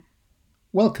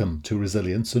Welcome to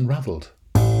Resilience Unravelled.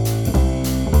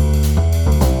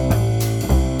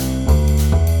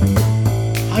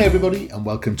 Hi everybody and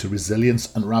welcome to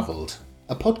Resilience Unravelled,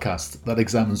 a podcast that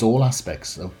examines all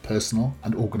aspects of personal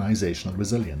and organisational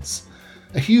resilience.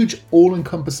 A huge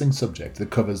all-encompassing subject that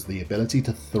covers the ability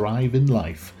to thrive in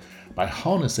life by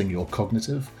harnessing your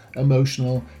cognitive,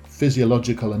 emotional,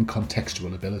 physiological and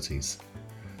contextual abilities.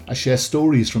 I share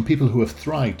stories from people who have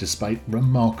thrived despite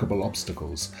remarkable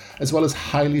obstacles, as well as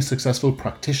highly successful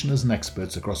practitioners and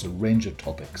experts across a range of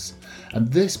topics. And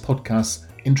this podcast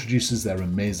introduces their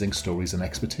amazing stories and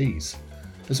expertise,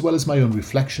 as well as my own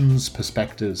reflections,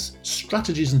 perspectives,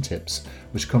 strategies and tips,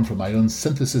 which come from my own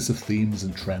synthesis of themes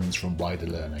and trends from wider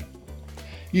learning.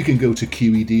 You can go to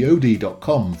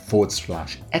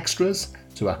qedod.com/extras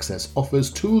to access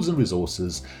offers, tools and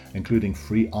resources, including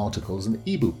free articles and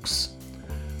ebooks.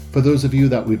 For those of you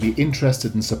that would be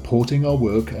interested in supporting our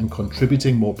work and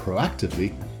contributing more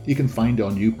proactively, you can find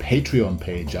our new Patreon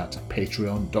page at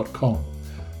patreon.com.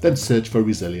 Then search for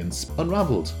Resilience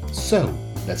Unravelled. So,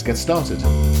 let's get started.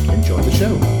 Enjoy the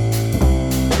show.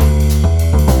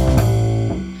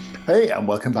 Hey, and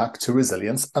welcome back to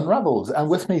Resilience Unravelled. And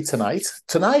with me tonight,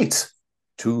 cue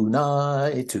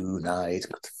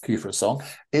for a song,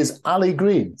 is Ali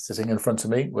Greene, sitting in front of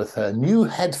me with her new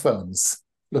headphones,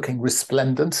 looking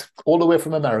resplendent, all the way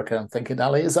from America. I'm thinking,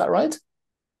 Ali, is that right?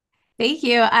 Thank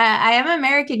you. I am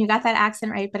American. You got that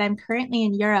accent right, but I'm currently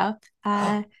in Europe.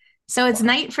 So it's Wow.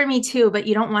 night for me too, but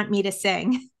you don't want me to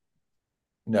sing.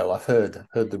 No, I've heard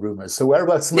the rumors. So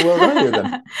whereabouts in the world are you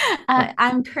then?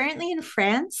 I'm currently in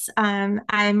France. I'm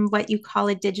what you call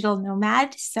a digital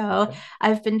nomad. So Okay.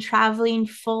 I've been traveling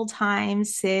full time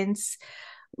since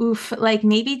like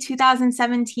maybe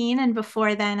 2017, and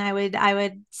before then I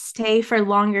would stay for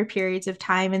longer periods of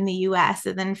time in the US,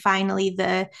 and then finally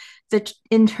the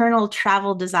internal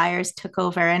travel desires took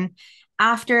over, and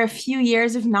after a few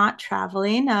years of not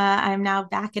traveling, I'm now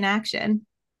back in action.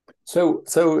 So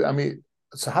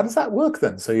how does that work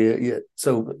then? So you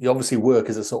obviously work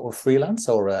as a sort of freelance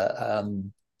or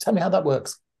tell me how that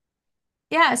works.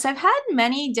 Yeah, so I've had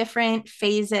many different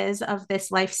phases of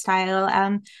this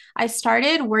lifestyle. I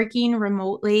started working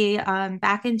remotely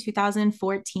back in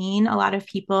 2014. A lot of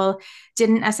people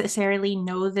didn't necessarily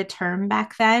know the term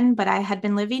back then, but I had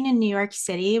been living in New York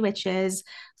City, which is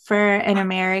for an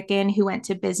American who went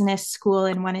to business school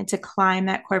and wanted to climb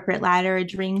that corporate ladder, a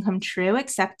dream come true,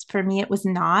 except for me, it was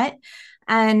not.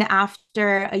 And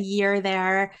after a year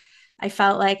there, I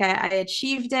felt like I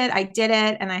achieved it, I did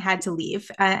it, and I had to leave.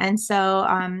 And so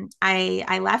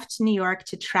I left New York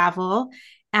to travel,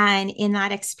 and in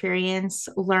that experience,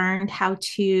 learned how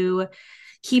to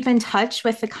keep in touch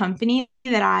with the company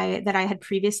that I had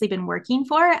previously been working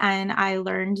for, and I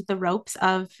learned the ropes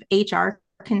of HR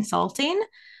consulting.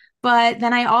 But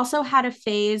then I also had a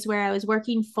phase where I was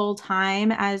working full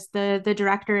time as the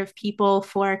director of people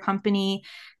for a company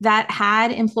that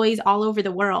had employees all over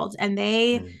the world, and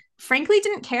they Mm. frankly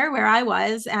didn't care where I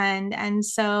was, and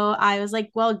so I was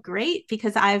like, well, great,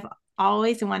 because I've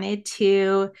always wanted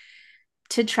to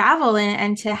travel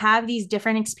and to have these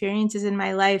different experiences in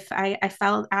my life. I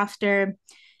felt after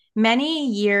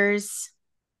many years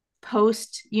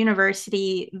post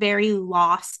university very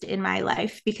lost in my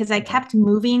life because I Okay. kept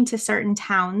moving to certain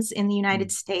towns in the United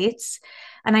Mm. States,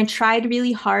 and I tried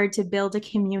really hard to build a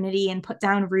community and put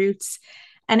down roots,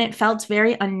 and it felt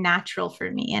very unnatural for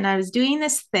me. And I was doing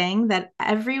this thing that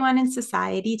everyone in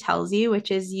society tells you,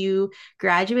 which is you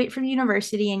graduate from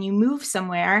university and you move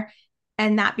somewhere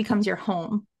and that becomes your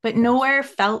home, but Yes. nowhere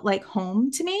felt like home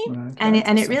to me. Okay, And it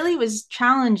interesting. really was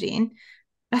challenging,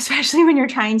 especially when you're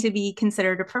trying to be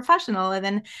considered a professional. And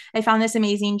then I found this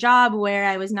amazing job where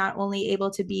I was not only able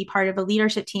to be part of a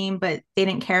leadership team, but they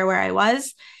didn't care where I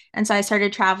was. And so I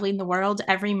started traveling the world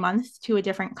every month to a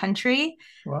different country.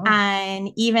 Wow. And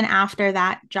even after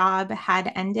that job had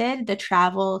ended, the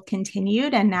travel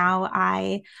continued. And now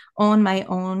I own my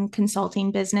own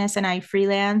consulting business and I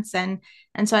freelance. And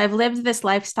so I've lived this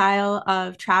lifestyle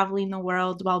of traveling the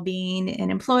world while being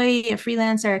an employee, a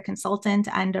freelancer, a consultant,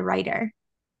 and a writer.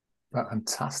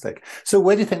 Fantastic. So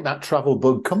where do you think that travel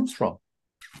bug comes from?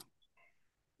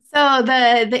 So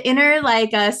the inner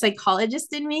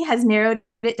psychologist in me has narrowed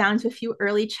it down to a few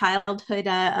early childhood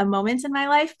moments in my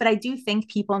life, but I do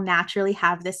think people naturally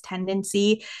have this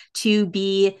tendency to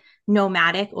be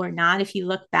nomadic or not. If you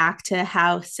look back to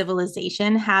how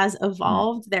civilization has Mm.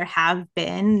 evolved, there have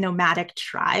been nomadic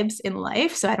tribes in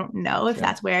life. So I don't know if Okay.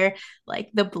 that's where like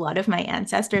the blood of my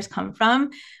ancestors come from,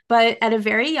 but at a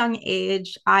very young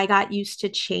age, I got used to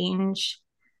change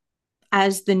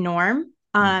as the norm.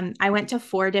 Mm. I went to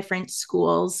four different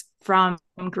schools from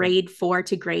grade 4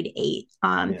 to grade 8.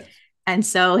 Yes. And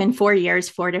so in 4 years,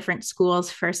 four different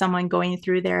schools for someone going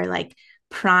through their like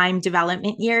prime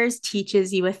development years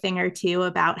teaches you a thing or two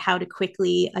about how to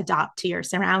quickly adopt to your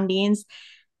surroundings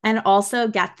and also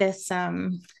get this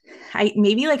I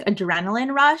maybe like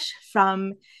adrenaline rush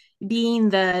from being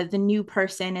the new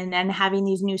person and then having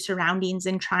these new surroundings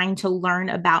and trying to learn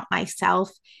about myself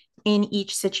in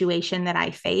each situation that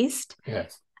I faced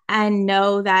Yes. and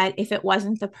know that if it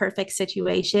wasn't the perfect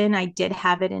situation, I did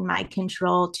have it in my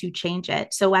control to change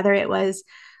it. So whether it was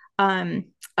um,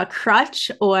 a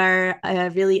crutch or a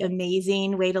really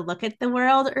amazing way to look at the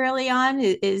world early on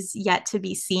is yet to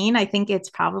be seen. I think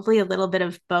it's probably a little bit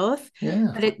of both,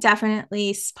 Yeah. but it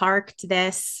definitely sparked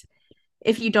this.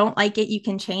 If you don't like it, you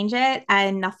can change it,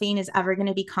 and nothing is ever going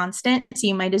to be constant. So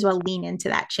you might as well lean into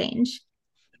that change.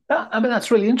 I mean,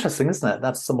 that's really interesting, isn't it?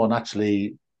 That's someone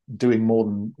actually doing more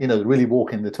than, really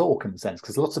walking the talk in a sense,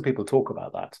 because lots of people talk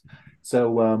about that.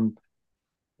 So,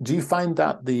 do you find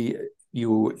that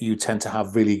you tend to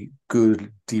have really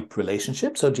good, deep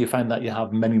relationships, or do you find that you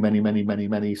have many, many, many, many,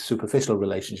 many superficial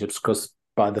relationships because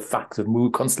by the fact of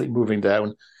constantly moving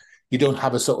down, you don't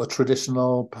have a sort of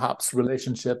traditional, perhaps,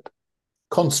 relationship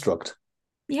construct?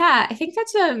 Yeah, I think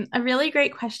that's a really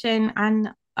great question and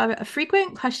a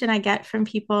frequent question I get from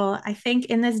people. I think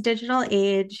in this digital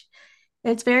age,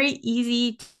 it's very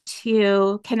easy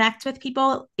to connect with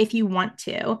people if you want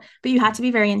to, but you have to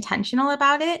be very intentional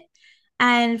about it.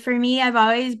 And for me, I've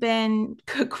always been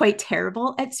quite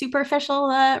terrible at superficial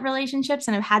relationships,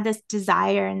 and I've had this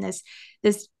desire and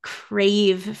this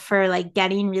crave for like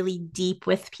getting really deep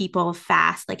with people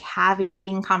fast, like having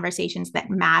conversations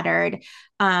that mattered,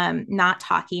 not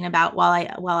talking about while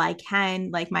I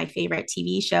can like my favorite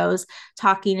TV shows,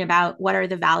 talking about what are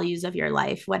the values of your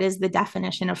life, what is the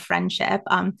definition of friendship,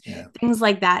 Yeah. things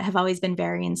like that have always been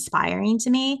very inspiring to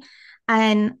me.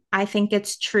 And I think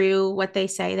it's true what they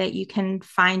say that you can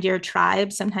find your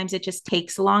tribe. Sometimes it just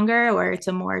takes longer or it's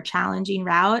a more challenging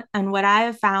route. And what I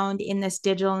have found in this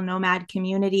digital nomad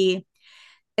community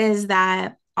is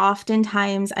that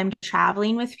oftentimes I'm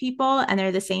traveling with people and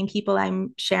they're the same people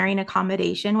I'm sharing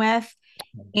accommodation with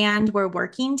and we're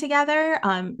working together,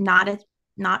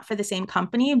 not for the same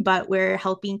company, but we're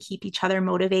helping keep each other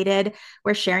motivated.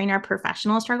 We're sharing our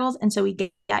professional struggles. And so we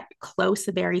get close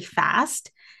very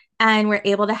fast and we're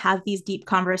able to have these deep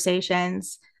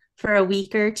conversations for a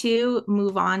week or two,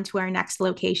 move on to our next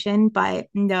location, but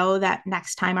know that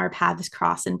next time our paths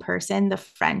cross in person, the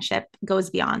friendship goes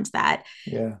beyond that.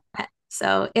 Yeah.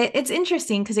 So it's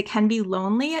interesting because it can be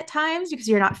lonely at times because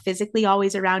you're not physically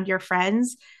always around your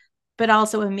friends, but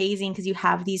also amazing because you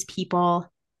have these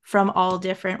people from all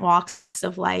different walks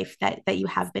of life that you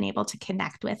have been able to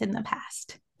connect with in the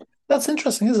past. That's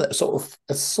interesting, isn't it?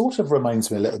 It sort of reminds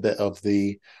me a little bit of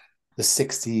the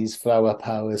 60s flower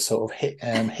power sort of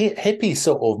hippie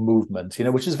sort of movement,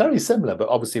 which is very similar, but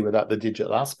obviously without the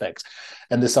digital aspect.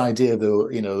 And this idea of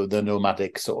the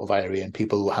nomadic sort of area and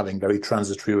people having very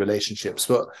transitory relationships.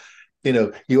 But,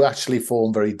 you actually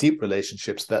form very deep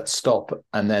relationships that stop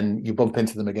and then you bump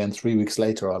into them again 3 weeks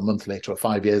later or a month later or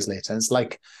 5 years later. And it's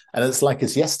like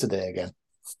it's yesterday again.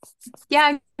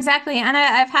 Yeah, exactly. And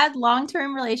I've had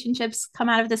long-term relationships come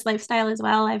out of this lifestyle as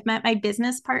well. I've met my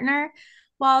business partner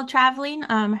while traveling.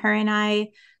 Her and I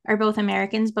are both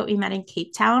Americans, but we met in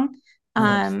Cape Town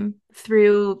Yes.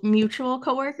 through mutual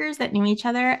coworkers that knew each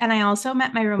other. And I also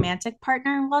met my romantic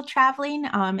partner while traveling,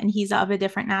 and he's of a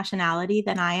different nationality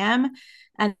than I am.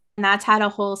 And that's had a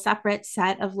whole separate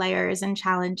set of layers and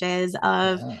challenges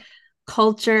of Yeah.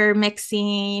 culture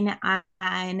mixing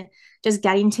and just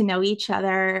getting to know each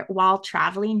other while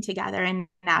traveling together and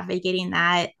navigating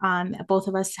that. Both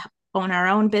of us own our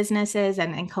own businesses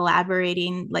and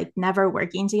collaborating, like never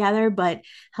working together, but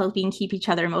helping keep each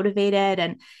other motivated.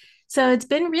 And so it's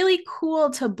been really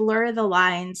cool to blur the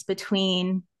lines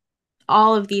between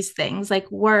all of these things like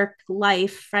work,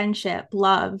 life, friendship,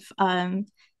 love, and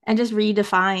just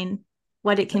redefine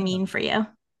what it can Yeah. mean for you.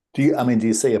 Do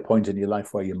you see a point in your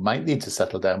life where you might need to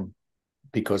settle down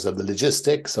because of the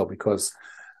logistics or because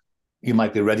you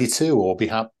might be ready to, or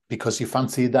because you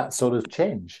fancy that sort of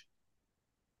change?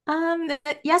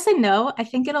 Yes and no. I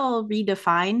think it'll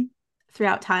redefine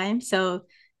throughout time. So,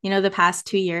 the past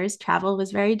 2 years, travel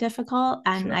was very difficult,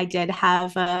 and Sure. I did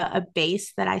have a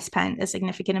base that I spent a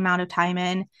significant amount of time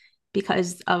in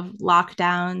because of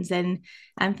lockdowns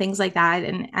and things like that.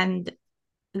 And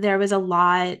there was a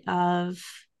lot of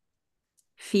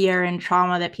fear and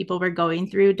trauma that people were going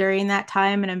through during that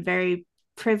time. And I'm very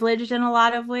privileged in a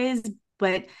lot of ways,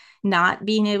 but not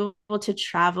being able to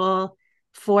travel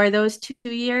for those 2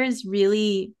 years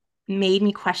really made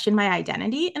me question my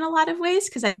identity in a lot of ways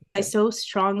because I Okay. so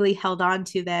strongly held on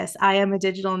to this. I am a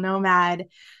digital nomad.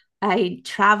 I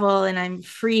travel and I'm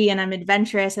free and I'm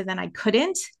adventurous, and then I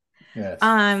couldn't. Yes.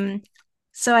 Um,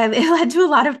 so it led to a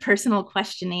lot of personal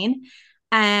questioning.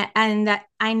 And that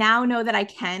I now know that I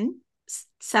can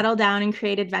settle down and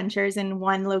create adventures in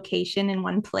one location, in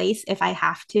one place if I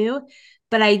have to.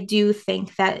 But I do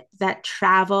think that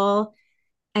travel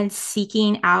and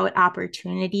seeking out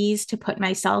opportunities to put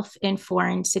myself in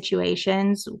foreign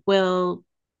situations will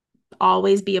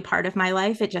always be a part of my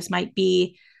life. It just might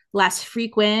be less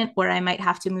frequent, or I might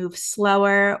have to move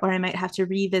slower, or I might have to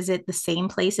revisit the same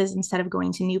places instead of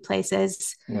going to new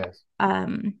places. Yes.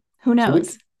 Who So,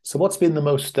 knows? what's been the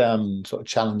most sort of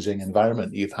challenging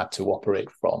environment you've had to operate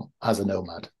from as a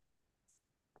nomad?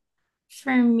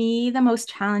 For me, the most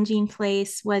challenging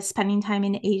place was spending time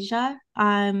in Asia.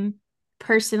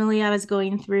 Personally, I was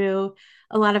going through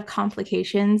a lot of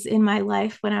complications in my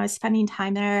life when I was spending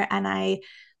time there, and I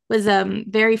was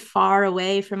very far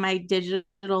away from my digital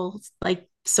like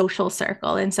social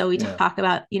circle. And so we Yeah. talk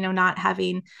about, not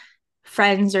having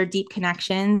friends or deep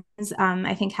connections.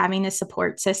 I think having a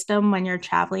support system when you're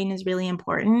traveling is really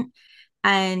important.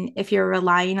 And if you're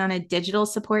relying on a digital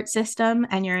support system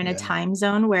and you're in a Yeah. time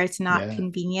zone where it's not Yeah.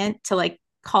 convenient to like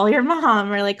call your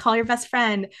mom or like call your best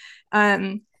friend,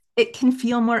 um, it can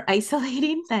feel more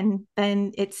isolating than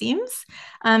it seems,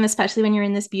 especially when you're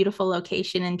in this beautiful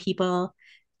location and people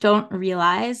don't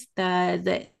realize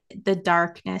the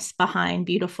darkness behind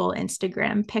beautiful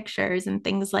Instagram pictures and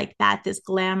things like that, this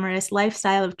glamorous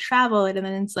lifestyle of travel. And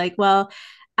then it's like, well,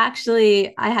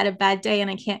 actually, I had a bad day and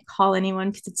I can't call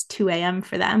anyone because it's 2 a.m.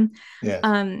 for them. Yes.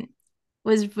 Um,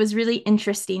 was really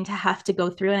interesting to have to go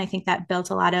through. And I think that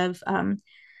built a lot of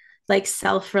like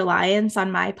self-reliance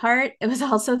on my part. It was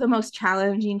also the most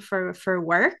challenging for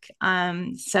work.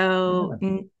 So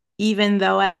Yeah. even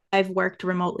though I've worked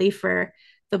remotely for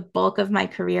the bulk of my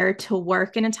career, to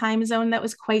work in a time zone that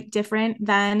was quite different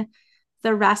than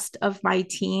the rest of my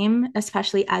team,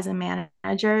 especially as a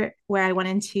manager, where I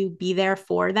wanted to be there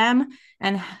for them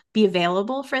and be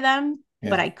available for them,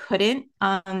 but Yeah. I couldn't,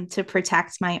 to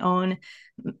protect my own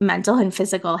mental and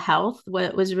physical health.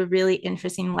 What was a really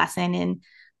interesting lesson in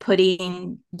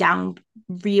putting down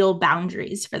real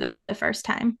boundaries for the first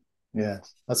time.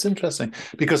 Yes. That's interesting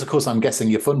because, of course, I'm guessing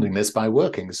you're funding this by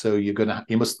working. So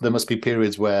there must be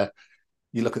periods where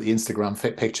you look at the Instagram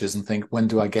fit pictures and think, when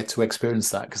do I get to experience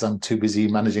that? Because I'm too busy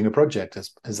managing a project.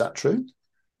 Is that true?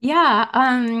 Yeah.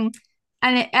 And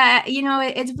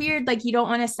it's weird. Like you don't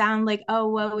want to sound like, oh,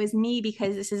 woe is me,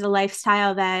 because this is a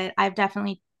lifestyle that I've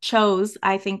definitely chose.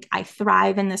 I think I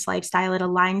thrive in this lifestyle. It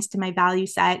aligns to my value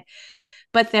set.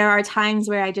 But there are times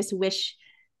where I just wish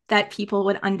that people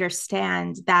would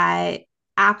understand that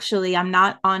actually I'm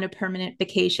not on a permanent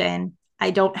vacation.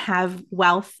 I don't have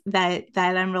wealth that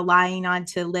I'm relying on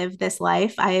to live this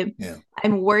life. Yeah.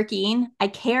 I'm working. I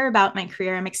care about my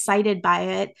career. I'm excited by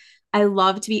it. I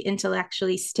love to be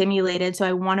intellectually stimulated. So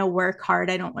I want to work hard.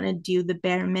 I don't want to do the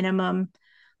bare minimum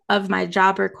of my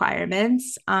job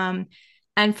requirements.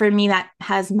 And for me, that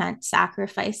has meant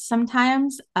sacrifice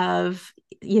sometimes of,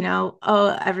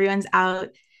 oh, everyone's out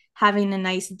having a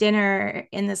nice dinner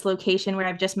in this location where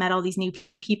I've just met all these new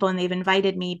people and they've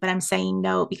invited me, but I'm saying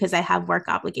no because I have work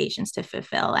obligations to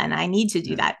fulfill. And I need to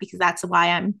do Yeah. that because that's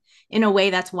why in a way,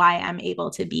 that's why I'm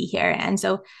able to be here. And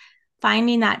so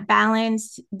finding that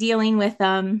balance, dealing with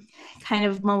kind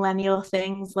of millennial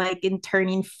things like in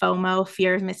turning FOMO,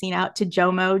 fear of missing out, to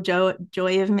JOMO,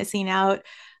 joy of missing out.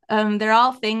 They're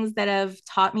all things that have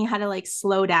taught me how to like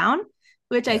slow down,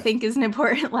 which I Yeah. think is an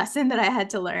important lesson that I had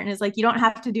to learn. Is like you don't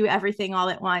have to do everything all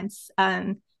at once.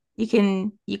 You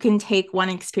can take one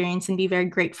experience and be very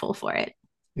grateful for it.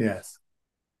 Yes.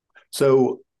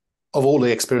 So, of all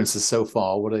the experiences so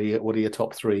far, what are your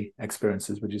top three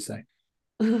experiences, would you say?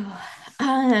 Ooh,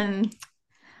 um,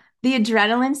 the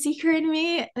adrenaline seeker in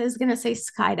me is going to say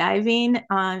skydiving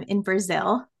in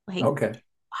Brazil. Like Okay.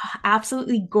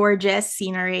 absolutely gorgeous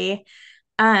scenery.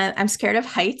 I'm scared of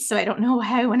heights, so I don't know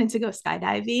why I wanted to go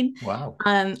skydiving. Wow.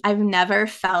 I've never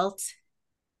felt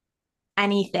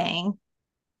anything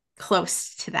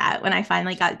close to that when I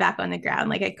finally got back on the ground.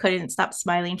 Like I couldn't stop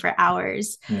smiling for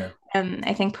hours. Yeah.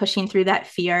 I think pushing through that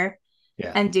fear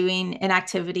Yeah. and doing an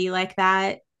activity like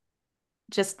that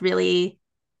just really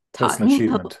taught Personal me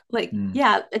achievement. like Mm.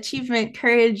 yeah, achievement,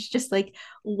 courage, just like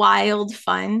wild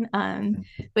fun,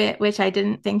 Mm. which I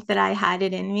didn't think that I had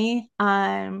it in me,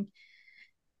 and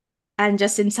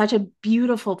just in such a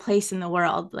beautiful place in the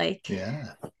world, like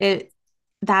Yeah. it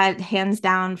that hands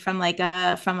down from like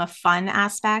a fun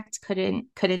aspect couldn't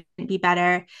be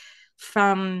better.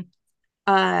 From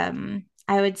I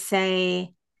would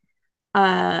say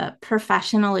a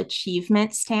professional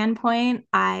achievement standpoint,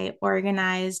 I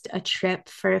organized a trip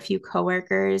for a few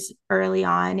coworkers early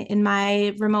on in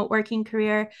my remote working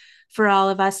career for all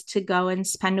of us to go and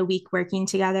spend a week working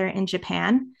together in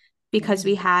Japan because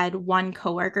we Mm. had one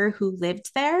coworker who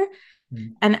lived there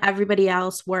Mm. and everybody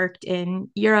else worked in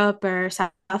Europe or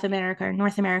South America or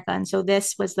North America. And so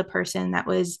this was the person that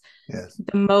was Yes.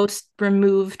 the most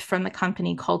removed from the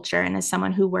company culture. And as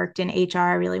someone who worked in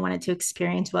HR, I really wanted to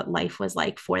experience what life was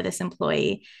like for this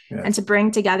employee and Yes. to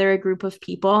bring together a group of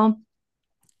people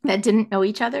that didn't know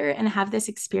each other and have this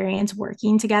experience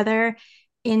working together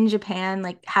in Japan,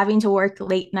 like having to work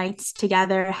late nights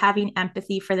together, having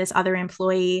empathy for this other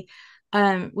employee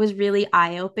was really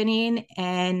eye opening.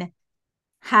 And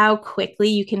how quickly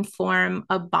you can form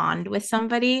a bond with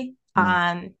somebody.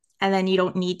 Mm. And then you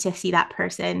don't need to see that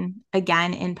person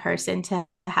again in person to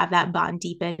have that bond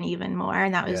deepen even more.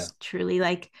 And that Yeah. was truly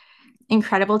like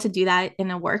incredible to do that in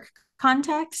a work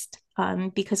context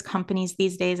because companies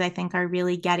these days, I think, are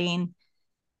really getting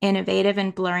innovative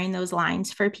and blurring those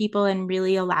lines for people and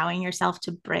really allowing yourself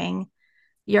to bring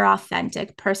your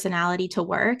authentic personality to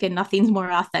work. And nothing's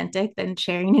more authentic than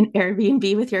sharing an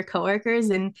Airbnb with your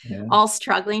coworkers and Yeah. all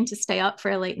struggling to stay up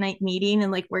for a late night meeting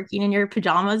and like working in your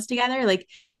pajamas together. Like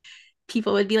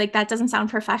people would be like, that doesn't sound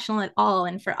professional at all.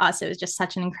 And for us, it was just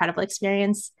such an incredible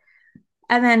experience.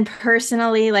 And then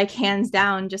personally, like hands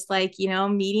down, just like,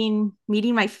 meeting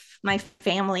my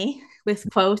family with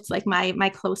quotes, like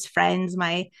my close friends,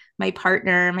 my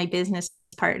partner, my business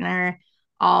partner,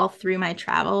 all through my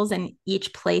travels, and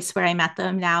each place where I met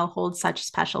them now holds such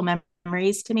special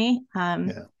memories to me.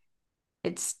 Yeah.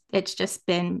 It's just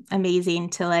been amazing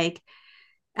to like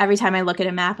every time I look at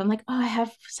a map, I'm like, oh, I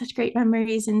have such great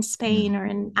memories in Mm. Spain or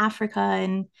in Africa.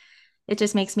 And it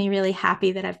just makes me really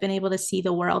happy that I've been able to see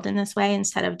the world in this way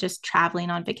instead of just traveling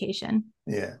on vacation.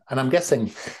 Yeah. And I'm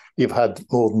guessing you've had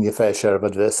more than your fair share of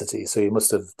adversity, so you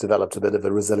must have developed a bit of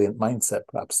a resilient mindset,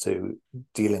 perhaps, to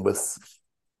dealing with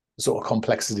sort of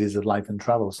complexities of life and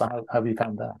travel. So how have you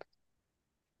found that?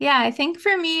 Yeah, I think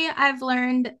for me, I've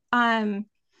learned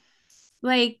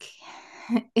like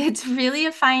it's really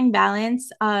a fine balance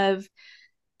of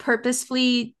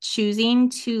purposefully choosing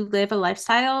to live a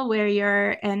lifestyle where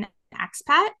you're an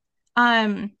expat.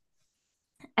 Um,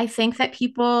 I think that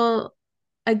people,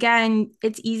 again,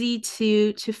 it's easy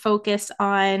to focus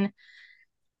on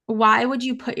why would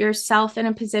you put yourself in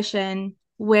a position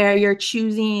where you're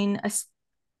choosing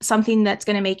something that's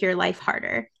going to make your life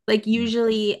harder. Like Mm.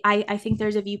 usually I think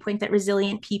there's a viewpoint that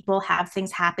resilient people have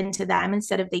things happen to them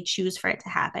instead of they choose for it to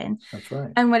happen. That's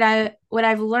right. And what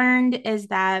I've learned is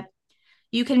that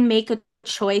you can make a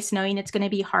choice knowing it's going to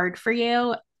be hard for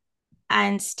you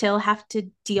and still have to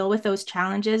deal with those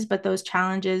challenges, but those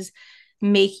challenges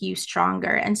make you stronger.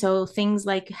 And so things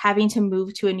like having to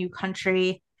move to a new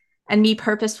country and me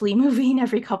purposefully moving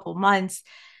every couple months,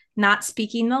 not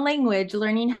speaking the language,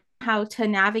 learning how to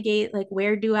navigate like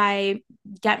where do I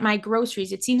get my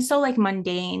groceries. It seems so like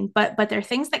mundane, but there are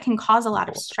things that can cause a lot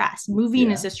of Important. stress. Moving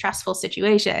Yeah. is a stressful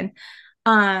situation.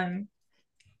 Um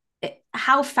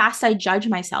how fast I judge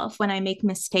myself when I make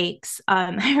mistakes.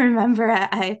 I remember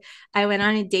I went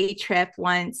on a day trip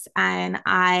once, and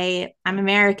I'm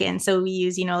American, so we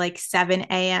use like 7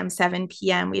 a.m., 7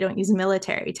 p.m. We don't use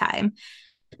military time,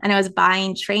 and I was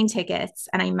buying train tickets,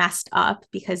 and I messed up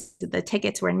because the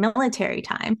tickets were in military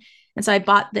time, and so I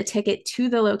bought the ticket to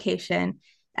the location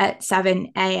at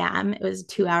 7 a.m. It was a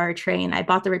 2 hour train. I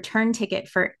bought the return ticket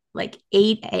for like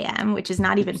 8 a.m., which is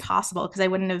not even Oops. possible because I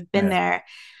wouldn't have been Yeah. there.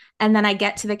 And then I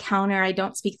get to the counter. I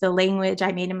don't speak the language.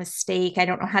 I made a mistake. I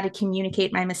don't know how to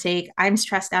communicate my mistake. I'm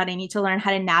stressed out. I need to learn how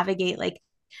to navigate, like,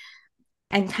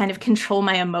 and kind of control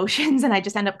my emotions. And I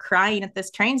just end up crying at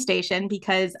this train station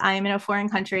because I'm in a foreign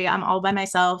country. I'm all by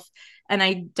myself and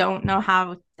I don't know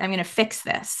how I'm going to fix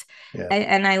this. Yeah.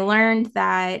 And I learned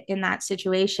that in that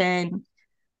situation,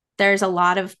 there's a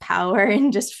lot of power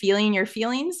in just feeling your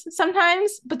feelings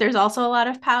sometimes, but there's also a lot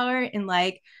of power in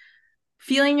like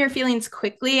feeling your feelings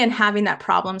quickly and having that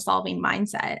problem solving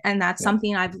mindset. And that's Yeah.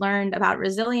 something I've learned about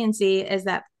resiliency is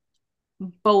that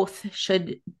both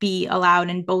should be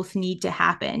allowed and both need to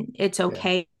happen. It's Yeah.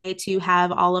 okay to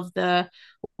have all of the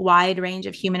wide range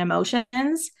of human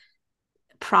emotions,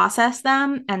 process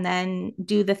them, and then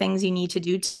do the things you need to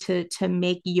do to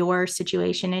make your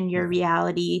situation and your Yeah.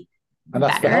 reality And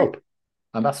ask for better. help.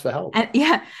 And ask for help. And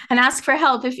yeah, and ask for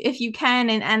help if you can.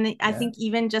 And I Yeah. think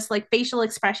even just like facial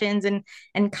expressions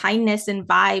and kindness and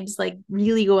vibes like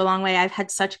really go a long way. I've had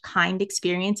such kind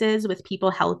experiences with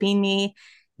people helping me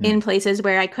in Mm. places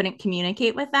where I couldn't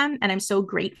communicate with them, and I'm so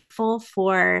grateful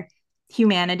for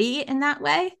humanity in that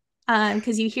way.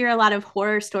 Because you hear a lot of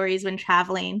horror stories when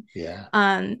traveling. Yeah.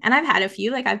 And I've had a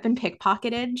few, like I've been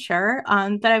pickpocketed, sure.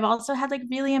 But I've also had like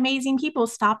really amazing people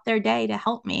stop their day to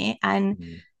help me. And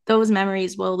Mm. those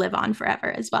memories will live on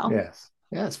forever as well. Yes.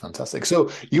 Yeah, it's fantastic.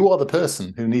 So you are the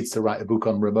person who needs to write a book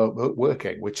on remote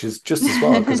working, which is just as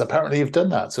well, because apparently you've done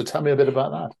that. So tell me a bit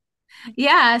about that.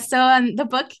 Yeah, so the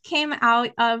book came out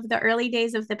of the early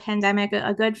days of the pandemic.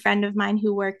 A good friend of mine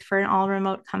who worked for an all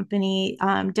remote company,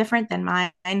 different than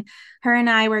mine, her and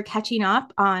I were catching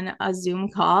up on a Zoom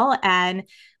call, and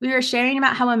we were sharing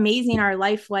about how amazing our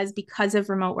life was because of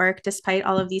remote work, despite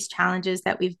all of these challenges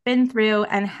that we've been through,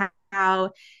 and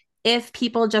how if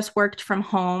people just worked from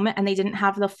home and they didn't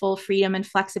have the full freedom and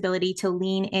flexibility to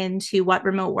lean into what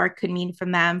remote work could mean for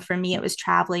them. For me, it was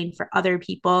traveling. For other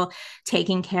people,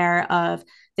 taking care of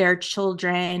their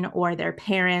children or their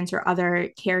parents or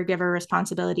other caregiver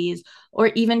responsibilities,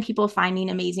 or even people finding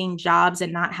amazing jobs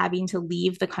and not having to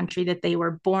leave the country that they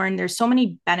were born. There's so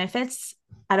many benefits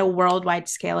at a worldwide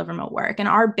scale of remote work. And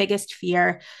our biggest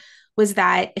fear was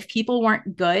that if people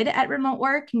weren't good at remote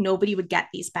work, nobody would get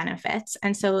these benefits.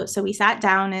 And so we sat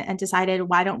down and decided,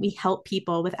 why don't we help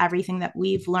people with everything that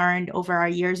we've learned over our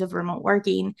years of remote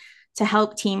working to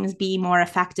help teams be more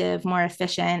effective, more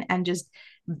efficient, and just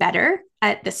better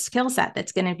at the skill set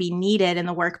that's going to be needed in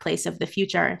the workplace of the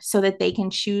future so that they can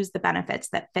choose the benefits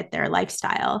that fit their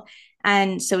lifestyle.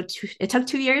 And so it took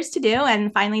 2 years to do.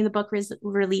 And finally, the book was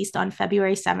released on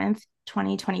February 7th,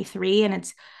 2023. And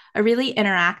it's a really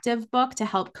interactive book to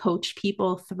help coach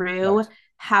people through Right.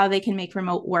 how they can make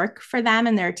remote work for them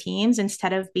and their teams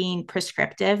instead of being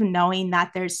prescriptive, knowing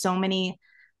that there's so many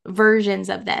versions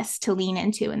of this to lean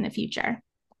into in the future.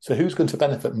 So who's going to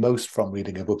benefit most from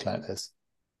reading a book like this?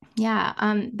 Yeah.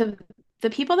 The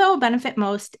people that will benefit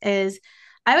most is,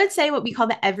 I would say, what we call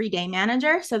the everyday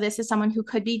manager. So this is someone who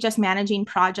could be just managing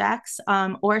projects,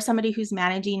 or somebody who's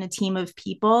managing a team of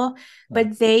people, Right.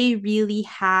 but they really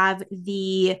have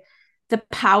the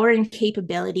power and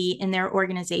capability in their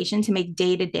organization to make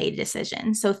day-to-day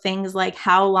decisions. So things like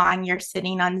how long you're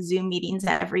sitting on Zoom meetings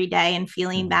every day and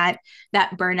feeling Mm.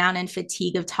 that burnout and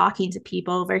fatigue of talking to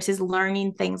people versus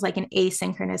learning things like an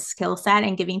asynchronous skill set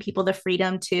and giving people the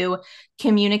freedom to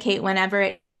communicate whenever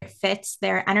it fits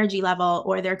their energy level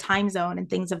or their time zone and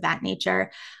things of that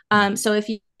nature. Mm. So if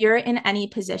you're in any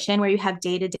position where you have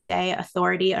day-to-day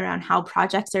authority around how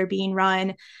projects are being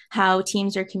run, how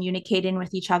teams are communicating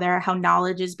with each other, how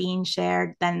knowledge is being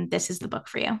shared, then this is the book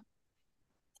for you.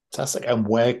 Fantastic. And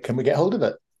where can we get hold of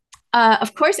it?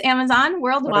 Of course, Amazon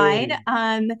worldwide.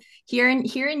 Hey. Here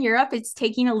in Europe, it's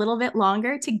taking a little bit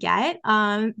longer to get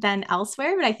than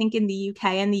elsewhere, but I think in the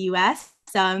UK and the US,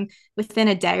 within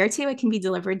a day or two, it can be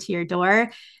delivered to your door.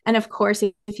 And of course,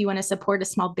 if you want to support a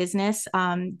small business,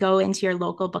 go into your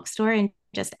local bookstore and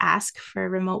just ask for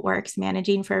Remote Works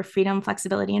Managing for Freedom,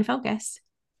 Flexibility, and Focus.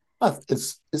 I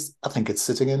think it's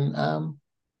sitting in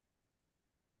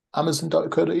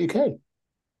amazon.co.uk.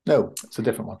 No, it's a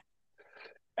different one.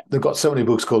 They've got so many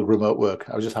books called Remote Work.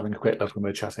 I was just having a quick look when we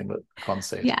were chatting, but I can't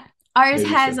see it. Yeah. Ours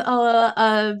Maybe has soon.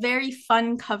 a very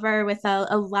fun cover with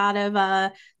a lot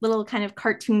of little kind of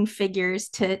cartoon figures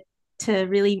to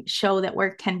really show that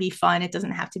work can be fun. It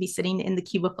doesn't have to be sitting in the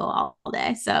cubicle all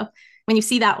day. So when you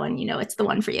see that one, you know it's the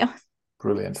one for you.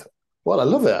 Brilliant. Well, I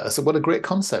love it. So what a great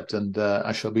concept. And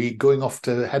I shall be going off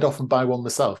to head off and buy one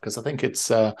myself because I think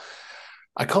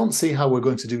I can't see how we're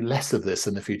going to do less of this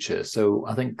in the future. So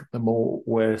I think the more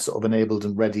we're sort of enabled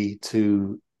and ready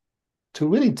to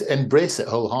really embrace it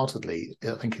wholeheartedly,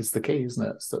 I think is the key, isn't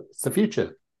it? It's the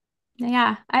future.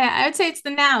 Yeah, I would say it's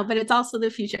the now, but it's also the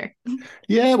future.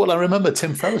 Yeah, well, I remember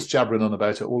Tim Ferriss jabbering on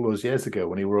about it all those years ago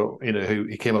when he wrote,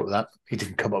 he came up with that. He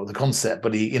didn't come up with the concept,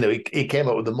 but he came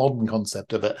up with the modern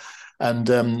concept of it. And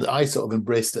I sort of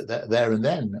embraced it there and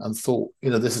then and thought,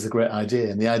 this is a great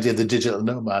idea. And the idea of the digital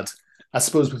nomad, I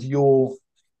suppose with your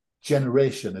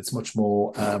generation, it's much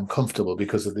more comfortable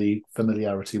because of the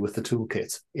familiarity with the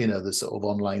toolkit, the sort of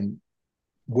online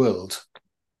world.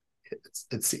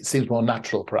 It seems more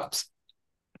natural, perhaps.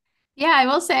 Yeah, I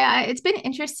will say it's been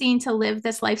interesting to live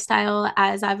this lifestyle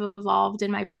as I've evolved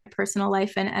in my personal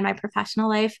life and my professional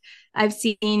life. I've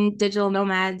seen digital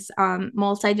nomads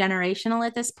multi-generational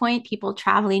at this point, people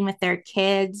traveling with their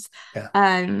kids. Yeah.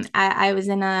 I was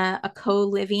in a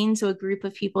co-living, so a group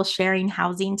of people sharing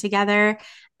housing together.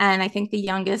 And I think the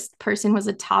youngest person was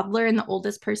a toddler and the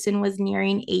oldest person was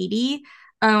nearing 80.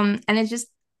 And it's just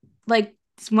like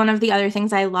one of the other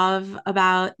things I love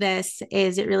about this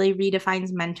is it really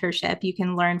redefines mentorship. You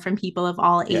can learn from people of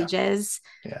all ages,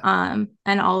 and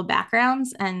all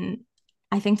backgrounds. And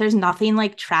I think there's nothing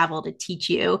like travel to teach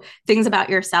you things about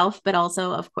yourself, but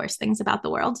also, of course, things about the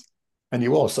world. And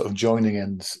you are sort of joining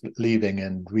and leaving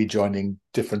and rejoining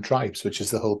different tribes, which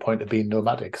is the whole point of being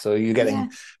nomadic. So you're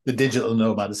getting the digital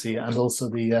nomadsy and also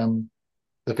the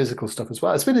physical stuff as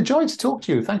well. It's been a joy to talk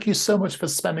to you. Thank you so much for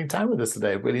spending time with us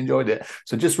today. I've really enjoyed it.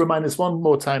 So just remind us one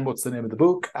more time, what's the name of the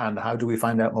book and how do we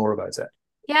find out more about it?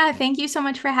 Yeah, thank you so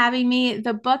much for having me.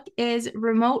 The book is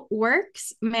Remote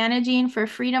Works, Managing for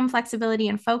Freedom, Flexibility,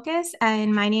 and Focus.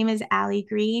 And my name is Allie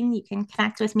Greene. You can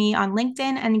connect with me on LinkedIn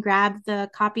and grab the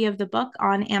copy of the book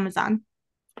on Amazon.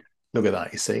 Look at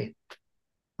that, you see.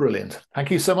 Brilliant.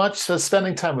 Thank you so much for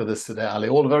spending time with us today, Ali.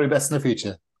 All the very best in the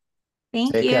future.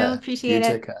 Thank Take you. care. Appreciate it.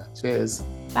 Take care. Cheers.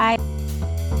 Bye.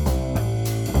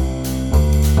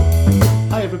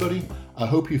 Hi, everybody. I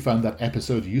hope you found that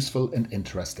episode useful and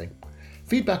interesting.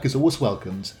 Feedback is always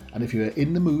welcomed, and if you are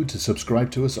in the mood to subscribe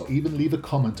to us or even leave a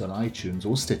comment on iTunes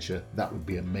or Stitcher, that would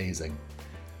be amazing.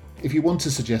 If you want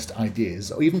to suggest ideas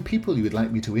or even people you would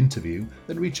like me to interview,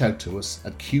 then reach out to us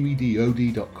at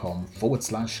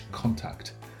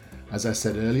qedod.com/contact. As I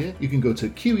said earlier, you can go to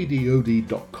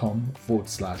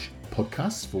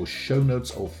qedod.com/podcasts for show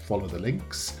notes or follow the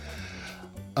links.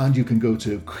 And you can go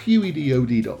to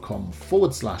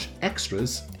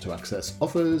qedod.com/extras to access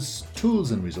offers,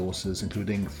 tools and resources,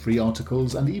 including free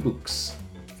articles and ebooks.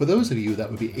 For those of you that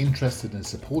would be interested in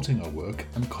supporting our work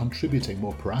and contributing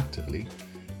more proactively,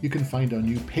 you can find our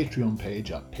new Patreon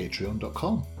page at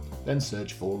patreon.com. Then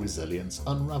search for Resilience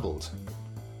Unraveled.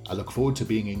 I look forward to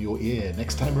being in your ear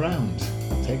next time around.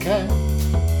 Take care.